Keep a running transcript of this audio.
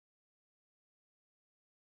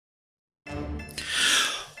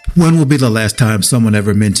When will be the last time someone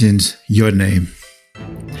ever mentioned your name?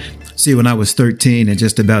 See, when I was 13 and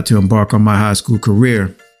just about to embark on my high school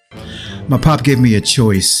career, my pop gave me a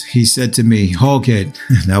choice. He said to me, Hoghead,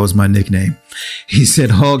 that was my nickname. He said,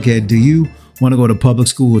 Hoghead, do you want to go to public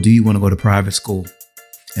school or do you want to go to private school?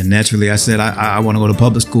 And naturally, I said, I want to go to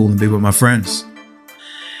public school and be with my friends.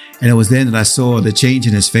 And it was then that I saw the change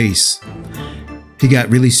in his face. He got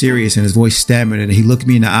really serious and his voice stammered and he looked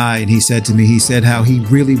me in the eye and he said to me, he said how he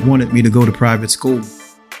really wanted me to go to private school.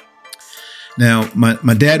 Now,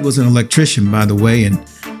 my dad was an electrician, by the way, and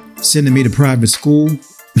sending me to private school,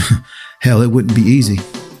 hell, it wouldn't be easy.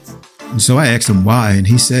 And so I asked him why, and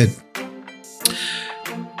he said,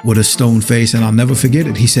 with a stone face, and I'll never forget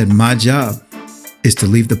it, he said, my job is to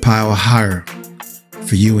leave the pile higher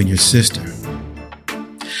for you and your sister.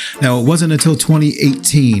 Now, it wasn't until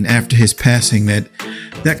 2018, after his passing,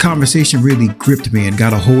 that conversation really gripped me and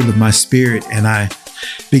got a hold of my spirit, and I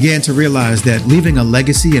began to realize that leaving a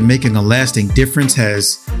legacy and making a lasting difference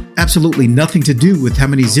has absolutely nothing to do with how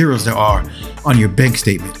many zeros there are on your bank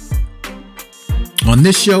statement. On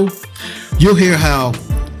this show, you'll hear how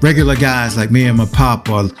regular guys like me and my pop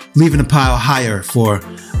are leaving the pile higher for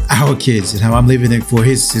our kids and how I'm leaving it for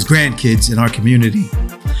his grandkids in our community.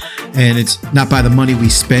 And it's not by the money we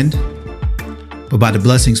spend, but by the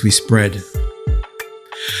blessings we spread.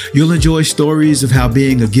 You'll enjoy stories of how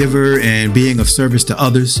being a giver and being of service to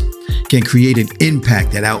others can create an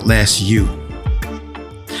impact that outlasts you.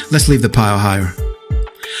 Let's leave the pile higher.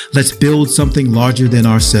 Let's build something larger than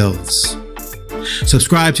ourselves.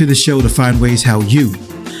 Subscribe to the show to find ways how you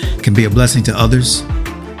can be a blessing to others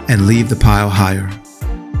and leave the pile higher.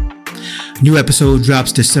 New episode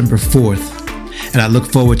drops December 4th. And I look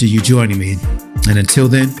forward to you joining me. And until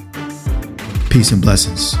then, peace and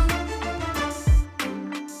blessings.